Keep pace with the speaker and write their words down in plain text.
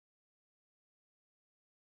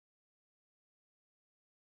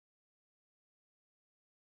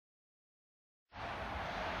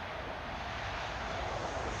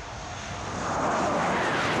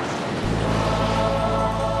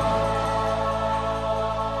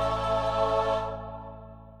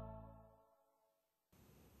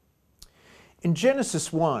In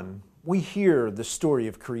Genesis 1, we hear the story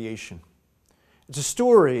of creation. It's a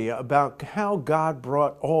story about how God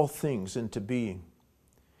brought all things into being.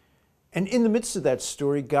 And in the midst of that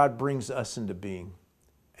story, God brings us into being,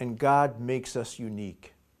 and God makes us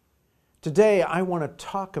unique. Today, I want to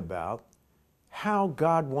talk about how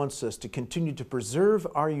God wants us to continue to preserve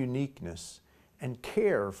our uniqueness and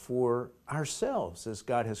care for ourselves as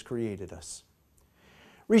God has created us.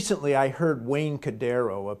 Recently, I heard Wayne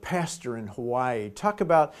Cadero, a pastor in Hawaii, talk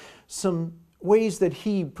about some ways that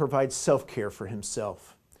he provides self-care for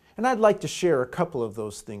himself. And I'd like to share a couple of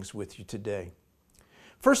those things with you today.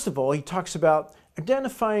 First of all, he talks about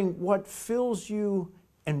identifying what fills you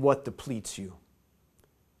and what depletes you.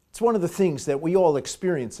 It's one of the things that we all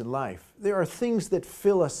experience in life. There are things that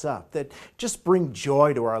fill us up, that just bring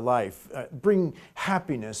joy to our life, bring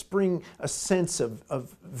happiness, bring a sense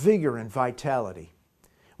of vigor and vitality.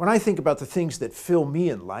 When I think about the things that fill me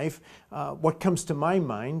in life, what comes to my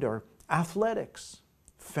mind are athletics,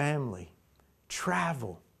 family,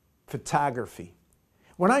 travel, photography.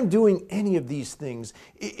 When I'm doing any of these things,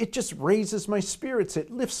 it just raises my spirits, it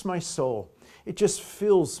lifts my soul, it just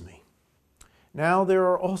fills me. Now, there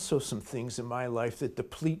are also some things in my life that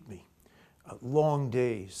deplete me. Long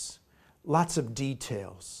days, lots of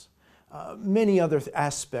details, many other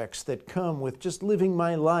aspects that come with just living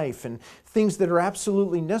my life and things that are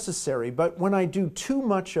absolutely necessary. But when I do too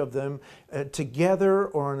much of them together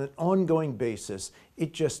or on an ongoing basis,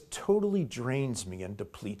 it just totally drains me and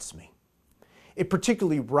depletes me. It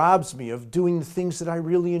particularly robs me of doing the things that I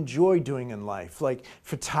really enjoy doing in life, like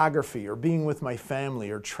photography or being with my family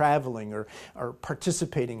or traveling or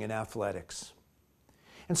participating in athletics.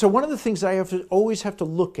 And so one of the things I always have to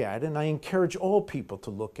look at, and I encourage all people to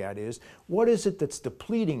look at, is what is it that's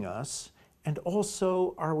depleting us, and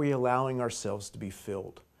also are we allowing ourselves to be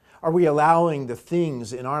filled? Are we allowing the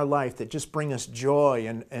things in our life that just bring us joy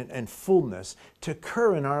and fullness to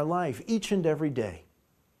occur in our life each and every day?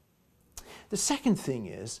 The second thing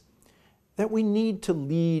is that we need to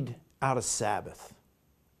lead out of Sabbath.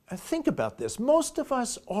 Think about this. Most of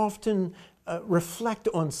us often reflect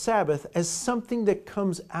on Sabbath as something that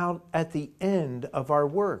comes out at the end of our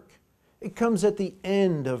work. It comes at the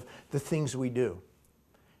end of the things we do.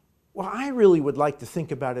 Well, I really would like to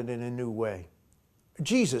think about it in a new way.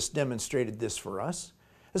 Jesus demonstrated this for us.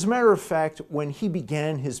 As a matter of fact, when he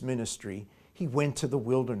began his ministry, he went to the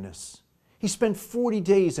wilderness. He spent 40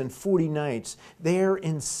 days and 40 nights there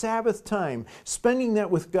in Sabbath time, spending that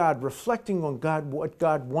with God, reflecting on God, what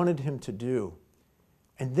God wanted him to do.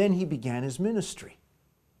 And then he began his ministry.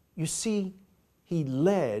 You see, he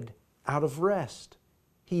led out of rest.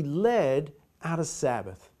 He led out of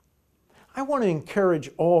Sabbath. I want to encourage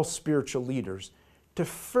all spiritual leaders to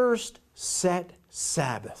first set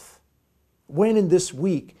Sabbath. When in this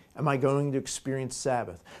week am I going to experience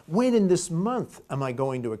Sabbath? When in this month am I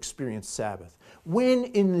going to experience Sabbath? When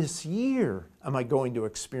in this year am I going to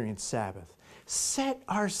experience Sabbath? Set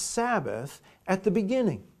our Sabbath at the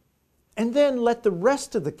beginning. And then let the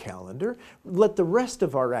rest of the calendar, let the rest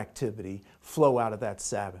of our activity flow out of that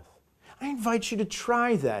Sabbath. I invite you to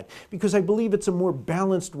try that because I believe it's a more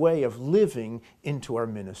balanced way of living into our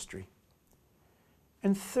ministry.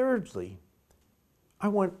 And thirdly, I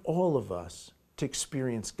want all of us to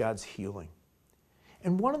experience God's healing.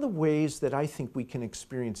 And one of the ways that I think we can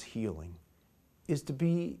experience healing is to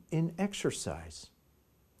be in exercise.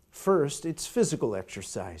 First, it's physical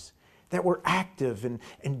exercise, that we're active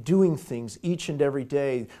and doing things each and every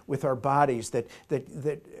day with our bodies that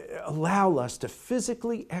allow us to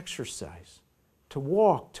physically exercise, to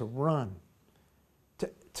walk, to run,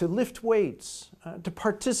 to lift weights, to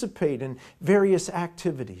participate in various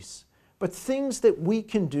activities, but things that we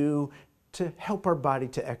can do to help our body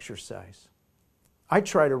to exercise. I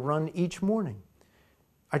try to run each morning.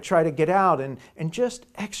 I try to get out and just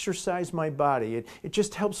exercise my body. It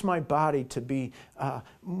just helps my body to be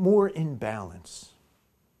more in balance.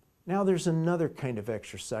 Now there's another kind of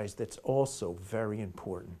exercise that's also very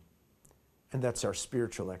important, and that's our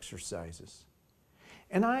spiritual exercises.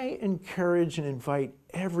 And I encourage and invite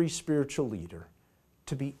every spiritual leader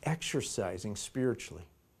to be exercising spiritually.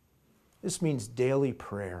 This means daily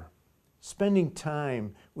prayer, spending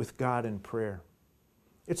time with God in prayer.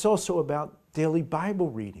 It's also about daily Bible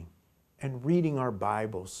reading and reading our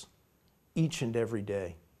Bibles each and every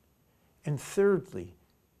day. And thirdly,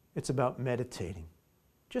 it's about meditating,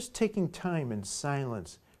 just taking time in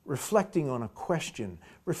silence, reflecting on a question,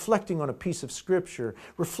 reflecting on a piece of scripture,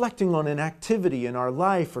 reflecting on an activity in our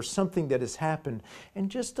life or something that has happened,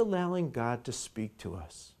 and just allowing God to speak to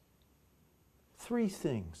us. 3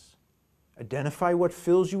 things. Identify what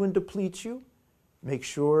fills you and depletes you. Make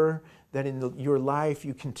sure that in your life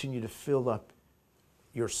you continue to fill up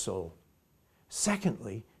your soul.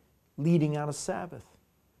 Secondly, leading on a Sabbath.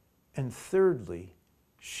 And thirdly,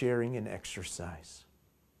 sharing in exercise.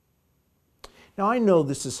 Now, I know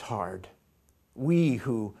this is hard. We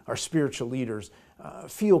who are spiritual leaders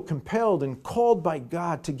feel compelled and called by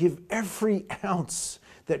God to give every ounce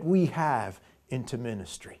that we have into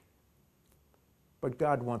ministry. But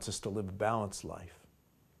God wants us to live a balanced life.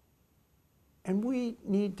 And we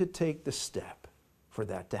need to take the step for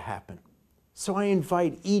that to happen. So I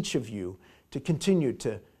invite each of you to continue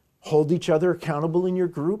to hold each other accountable in your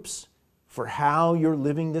groups for how you're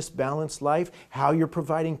living this balanced life, how you're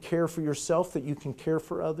providing care for yourself that you can care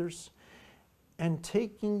for others, and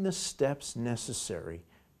taking the steps necessary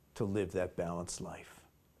to live that balanced life.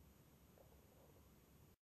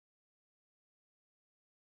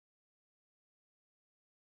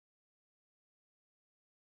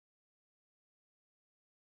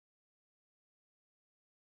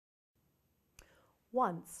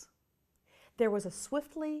 Once, there was a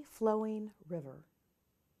swiftly flowing river.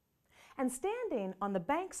 And standing on the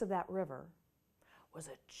banks of that river was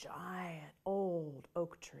a giant old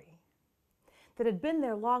oak tree that had been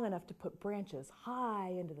there long enough to put branches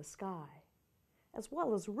high into the sky, as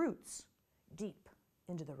well as roots deep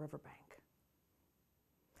into the riverbank.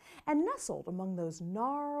 And nestled among those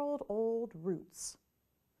gnarled old roots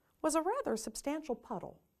was a rather substantial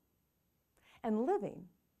puddle. And living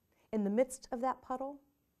in the midst of that puddle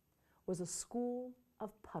was a school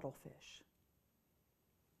of puddlefish.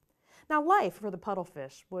 Now, life for the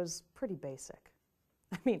puddlefish was pretty basic.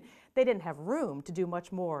 I mean, they didn't have room to do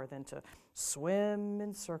much more than to swim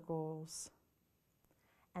in circles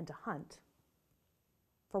and to hunt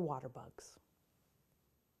for water bugs.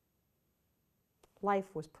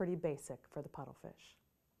 Life was pretty basic for the puddlefish,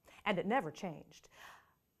 and it never changed.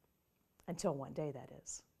 Until one day, that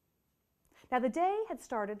is. Now, the day had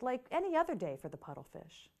started like any other day for the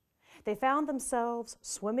puddlefish. They found themselves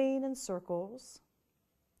swimming in circles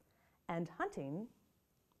and hunting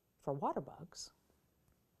for water bugs,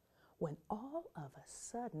 when all of a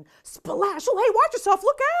sudden, splash! Oh, hey, watch yourself,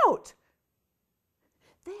 look out!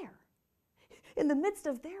 There, in the midst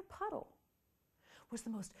of their puddle, was the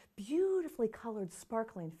most beautifully colored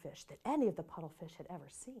sparkling fish that any of the puddlefish had ever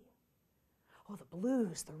seen. Oh, the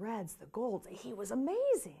blues, the reds, the golds, he was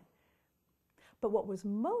amazing. But what was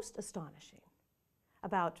most astonishing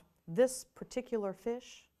about this particular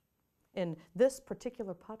fish in this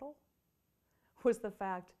particular puddle was the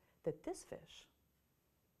fact that this fish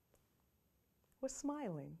was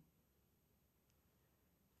smiling.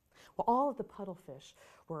 Well, all of the puddlefish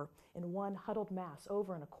were in one huddled mass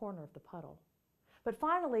over in a corner of the puddle. But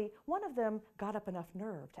finally, one of them got up enough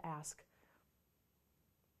nerve to ask,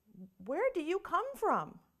 "Where do you come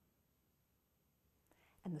from?"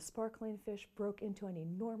 And the sparkling fish broke into an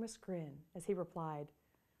enormous grin as he replied,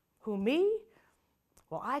 "Who, me?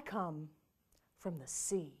 Well, I come from the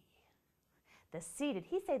sea." The sea? Did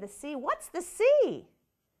he say the sea? What's the sea?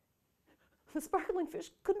 The sparkling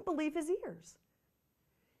fish couldn't believe his ears.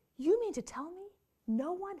 You mean to tell me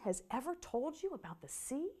no one has ever told you about the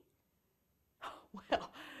sea?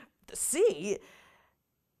 Well, the sea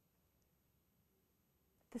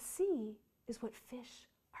is what fish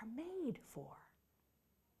are made for.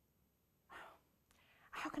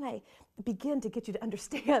 How can I begin to get you to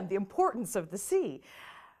understand the importance of the sea?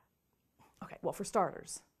 Okay, well, for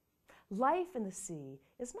starters, life in the sea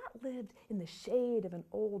is not lived in the shade of an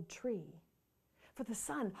old tree, for the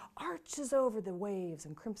sun arches over the waves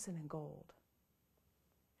in crimson and gold.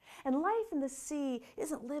 And life in the sea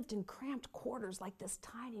isn't lived in cramped quarters like this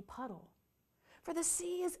tiny puddle, for the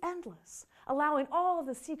sea is endless, allowing all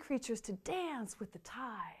the sea creatures to dance with the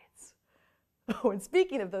tides. Oh, and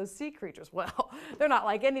speaking of those sea creatures, well, they're not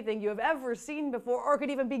like anything you have ever seen before or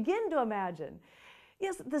could even begin to imagine.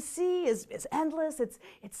 Yes, the sea is endless, it's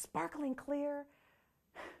sparkling clear.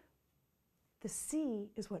 The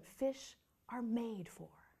sea is what fish are made for.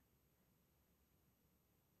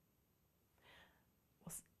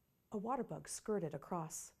 Well, a water bug skirted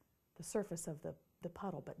across the surface of the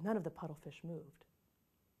puddle, but none of the puddlefish moved.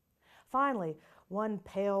 Finally, one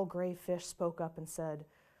pale gray fish spoke up and said,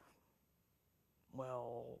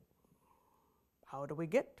 "Well, how do we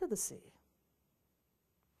get to the sea?"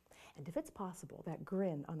 And if it's possible, that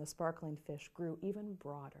grin on the sparkling fish grew even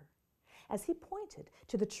broader as he pointed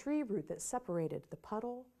to the tree root that separated the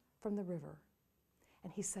puddle from the river.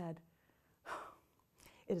 And he said,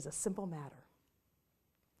 "It is a simple matter.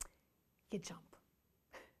 You jump.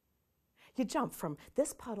 You jump from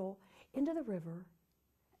this puddle into the river,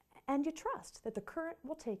 and you trust that the current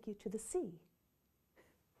will take you to the sea.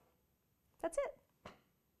 That's it."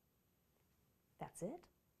 That's it?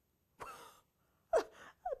 The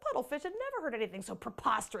puddlefish had never heard anything so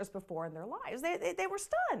preposterous before in their lives. They were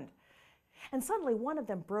stunned. And suddenly one of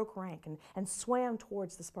them broke rank and swam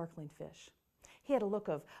towards the sparkling fish. He had a look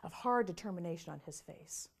of hard determination on his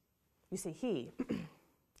face. You see, he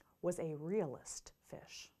was a realist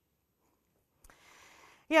fish.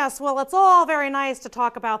 Yes, well, it's all very nice to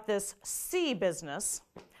talk about this sea business,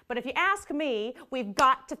 but if you ask me, we've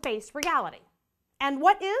got to face reality. And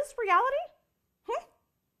what is reality?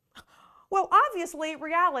 Well, obviously,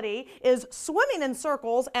 reality is swimming in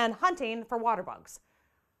circles and hunting for water bugs.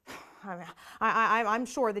 I'm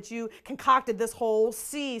sure that you concocted this whole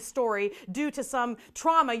sea story due to some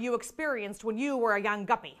trauma you experienced when you were a young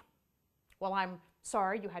guppy. Well, I'm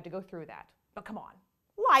sorry you had to go through that, but come on.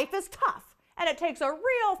 Life is tough, and it takes a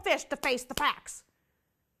real fish to face the facts.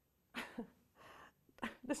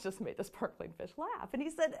 This just made the sparkling fish laugh, and he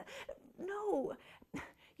said, no,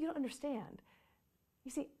 you don't understand.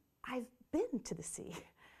 You see, I've been to the sea.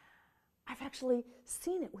 I've actually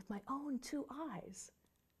seen it with my own 2 eyes.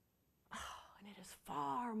 Oh, and it is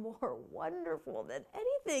far more wonderful than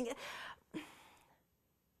anything.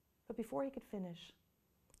 But before he could finish,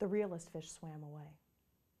 the realist fish swam away.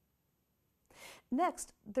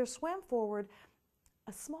 Next, there swam forward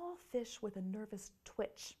a small fish with a nervous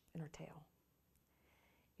twitch in her tail.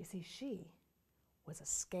 You see, she was a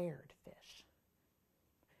scared fish.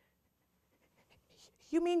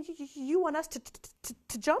 You mean you want us to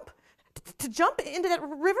jump? To jump into that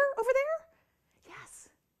river over there? Yes.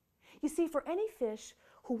 You see, for any fish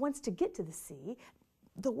who wants to get to the sea,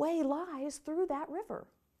 the way lies through that river.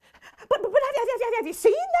 But have you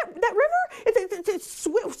seen that river? It's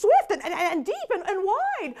swift and deep and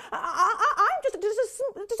wide. I'm just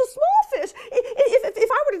a small fish.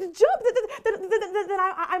 If I were to jump, then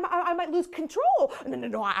I might lose control.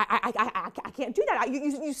 No, I can't do that.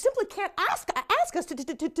 You simply can't ask us to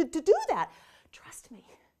do that. Trust me.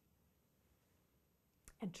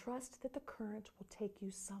 And trust that the current will take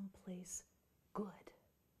you someplace good.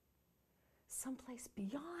 Someplace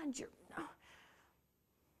beyond your...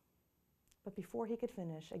 But before he could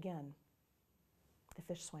finish, again, the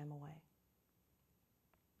fish swam away.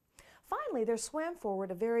 Finally, there swam forward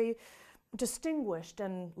a very distinguished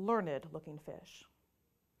and learned-looking fish.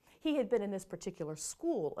 He had been in this particular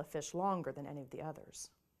school of fish longer than any of the others.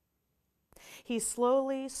 He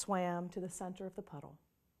slowly swam to the center of the puddle,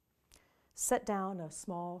 set down a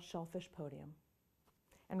small shellfish podium,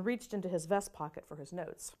 and reached into his vest pocket for his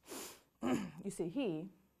notes. You see, he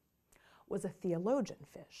was a theologian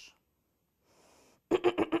fish.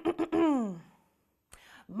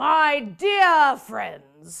 My dear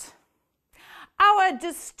friends, our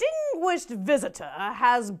distinguished visitor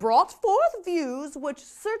has brought forth views which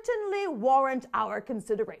certainly warrant our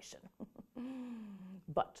consideration.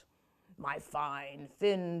 But, my fine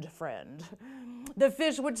finned friend, the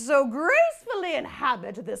fish which so gracefully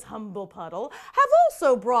inhabit this humble puddle have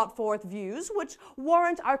also brought forth views which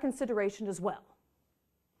warrant our consideration as well.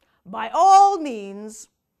 By all means,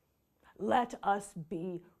 let us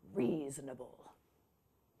be reasonable.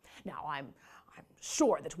 Now, I'm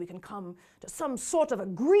sure that we can come to some sort of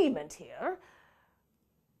agreement here.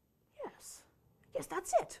 Yes,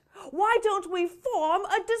 that's it. Why don't we form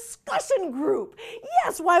a discussion group?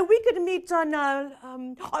 Yes, why we could meet on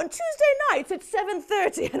Tuesday nights at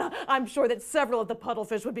 7:30, and I'm sure that several of the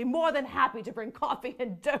puddlefish would be more than happy to bring coffee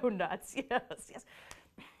and donuts. Yes.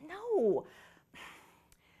 No.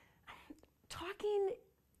 Talking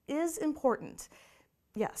is important,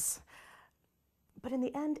 yes. But in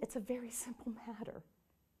the end, it's a very simple matter.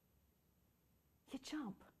 You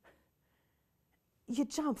jump. You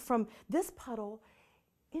jump from this puddle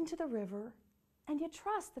into the river, and you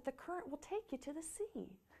trust that the current will take you to the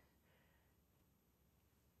sea.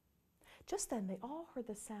 Just then, they all heard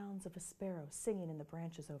the sounds of a sparrow singing in the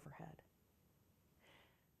branches overhead.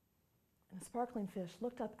 And the sparkling fish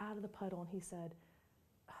looked up out of the puddle, and he said,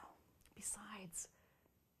 "Oh, besides,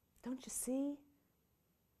 don't you see?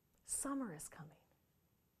 Summer is coming."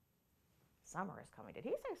 Summer is coming. Did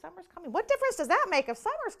he say summer's coming? What difference does that make if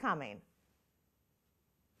summer's coming?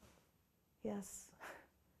 Yes,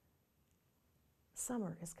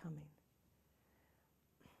 summer is coming.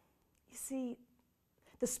 You see,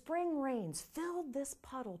 the spring rains filled this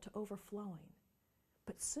puddle to overflowing,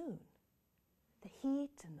 but soon the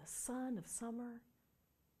heat and the sun of summer,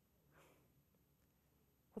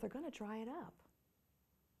 well, they're going to dry it up.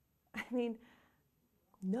 I mean,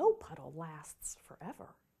 no puddle lasts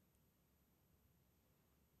forever.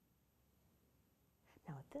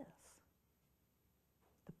 Now at this,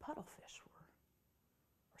 the puddlefish were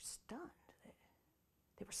stunned.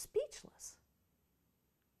 They were speechless.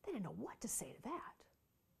 They didn't know what to say to that.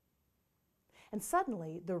 And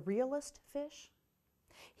suddenly, the realist fish,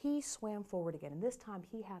 he swam forward again, and this time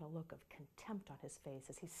he had a look of contempt on his face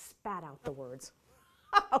as he spat out the words.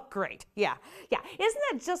 Oh, great. Yeah. Isn't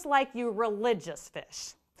it just like you religious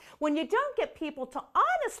fish? When you don't get people to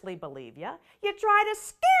honestly believe you, you try to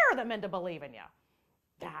scare them into believing you.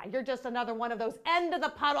 Yeah, you're just another one of those end of the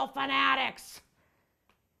puddle fanatics.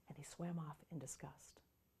 And he swam off in disgust.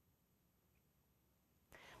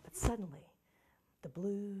 But suddenly, the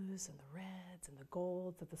blues and the reds and the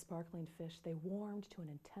golds of the sparkling fish, they warmed to an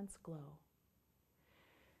intense glow.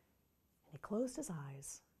 And he closed his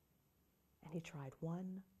eyes and he tried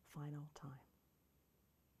one final time.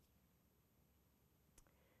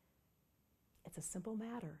 It's a simple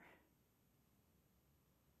matter.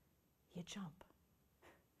 You jump.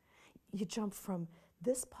 You jump from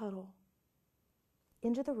this puddle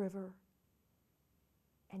into the river,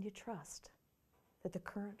 and you trust that the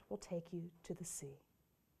current will take you to the sea.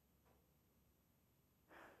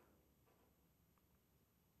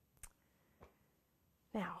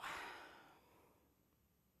 Now,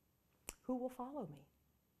 who will follow me?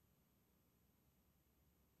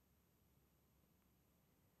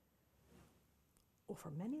 Well,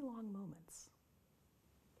 for many long moments,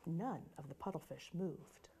 none of the puddlefish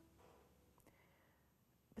moved.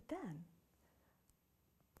 But then,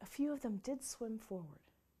 a few of them did swim forward,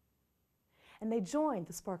 and they joined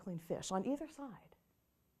the sparkling fish on either side.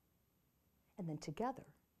 And then together,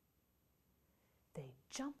 they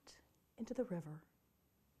jumped into the river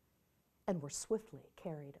and were swiftly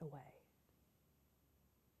carried away.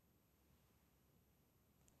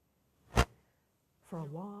 For a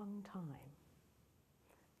long time,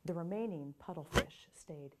 the remaining puddlefish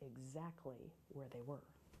stayed exactly where they were.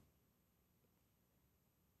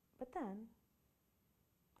 But then,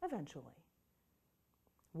 eventually,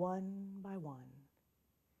 one by one,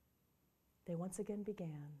 they once again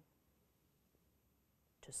began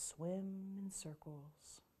to swim in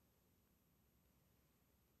circles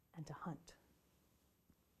and to hunt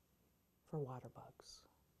for water bugs.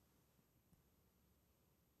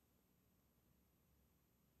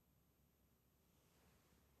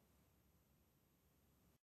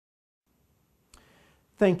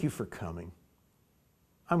 Thank you for coming.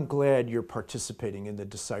 I'm glad you're participating in the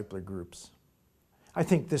discipler groups. I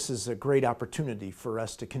think this is a great opportunity for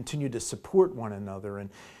us to continue to support one another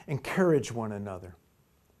and encourage one another.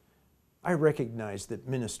 I recognize that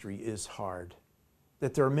ministry is hard,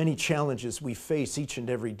 that there are many challenges we face each and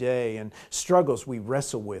every day and struggles we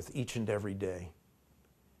wrestle with each and every day.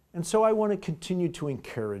 And so I want to continue to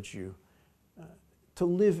encourage you to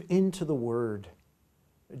live into the Word.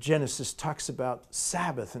 Genesis talks about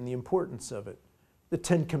Sabbath and the importance of it. The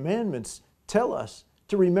Ten Commandments tell us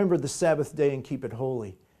to remember the Sabbath day and keep it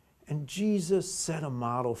holy. And Jesus set a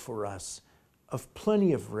model for us of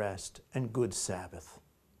plenty of rest and good Sabbath.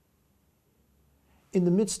 In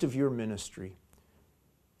the midst of your ministry,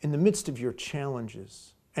 in the midst of your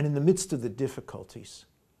challenges, and in the midst of the difficulties,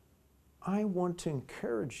 I want to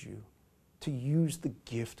encourage you to use the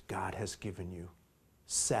gift God has given you,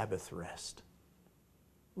 Sabbath rest.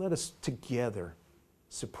 Let us together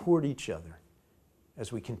support each other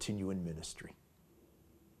as we continue in ministry.